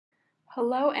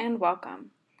Hello and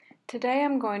welcome. Today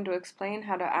I'm going to explain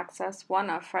how to access one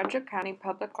of Frederick County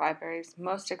Public Library's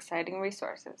most exciting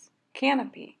resources,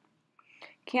 Kanopy.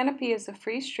 Kanopy is a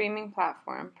free streaming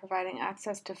platform providing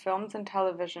access to films and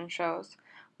television shows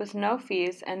with no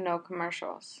fees and no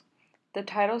commercials. The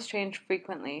titles change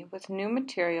frequently, with new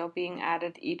material being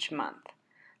added each month.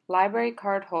 Library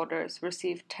card holders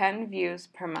receive 10 views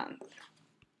per month.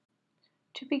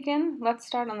 To begin, let's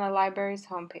start on the library's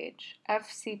homepage,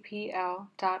 fcpl.org.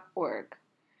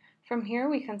 From here,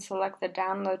 we can select the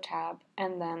Download tab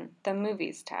and then the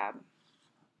Movies tab.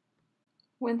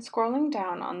 When scrolling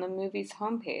down on the Movies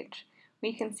homepage,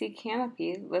 we can see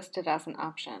Kanopy listed as an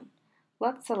option.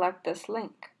 Let's select this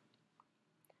link.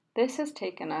 This has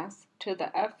taken us to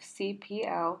the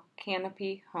FCPL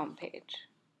Kanopy homepage.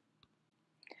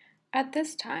 At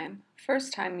this time,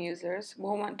 first-time users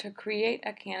will want to create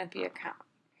a Kanopy account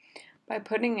by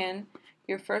putting in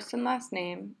your first and last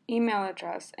name, email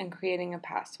address, and creating a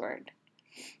password.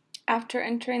 After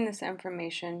entering this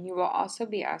information, you will also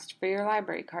be asked for your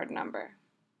library card number.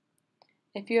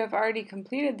 If you have already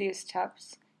completed these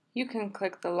steps, you can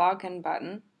click the Login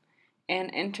button and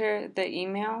enter the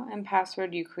email and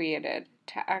password you created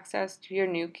to access your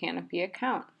new Kanopy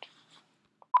account.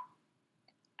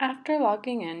 After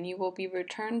logging in, you will be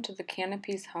returned to the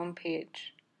Kanopy's home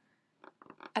page.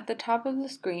 At the top of the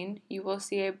screen, you will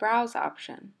see a Browse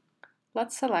option.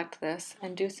 Let's select this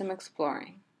and do some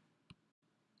exploring.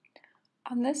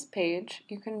 On this page,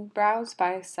 you can browse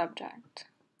by subject.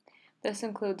 This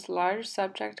includes large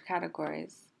subject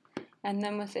categories, and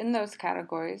then within those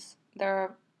categories, there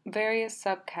are various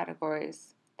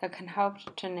subcategories that can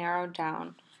help to narrow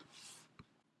down.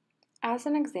 As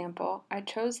an example, I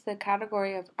chose the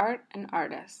category of Art and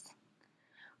Artists.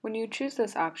 When you choose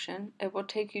this option, it will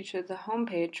take you to the home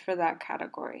page for that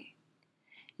category.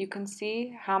 You can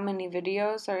see how many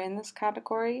videos are in this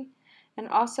category and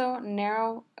also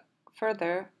narrow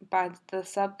further by the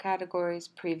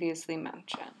subcategories previously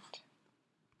mentioned.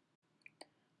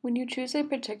 When you choose a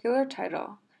particular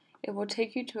title, it will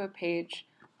take you to a page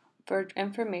for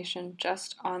information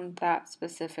just on that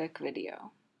specific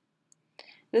video.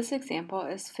 This example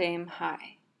is Fame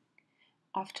High.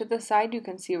 Off to the side, you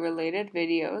can see related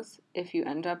videos if you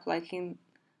end up liking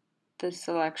the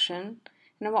selection,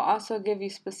 and it will also give you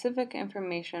specific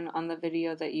information on the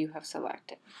video that you have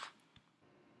selected.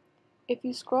 If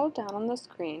you scroll down on the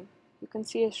screen, you can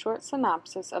see a short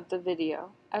synopsis of the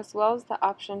video, as well as the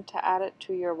option to add it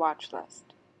to your watch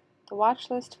list. The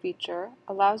watch list feature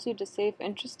allows you to save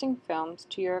interesting films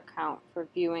to your account for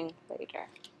viewing later.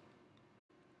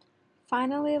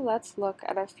 Finally, let's look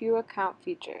at a few account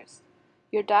features.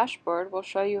 Your dashboard will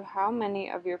show you how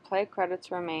many of your play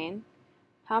credits remain,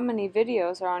 how many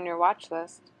videos are on your watch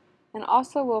list, and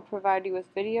also will provide you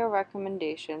with video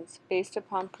recommendations based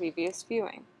upon previous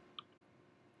viewing.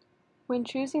 When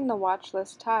choosing the Watch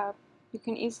List tab, you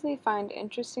can easily find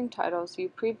interesting titles you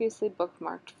previously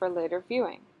bookmarked for later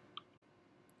viewing.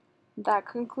 That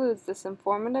concludes this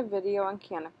informative video on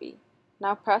Kanopy.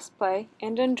 Now press play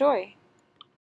and enjoy!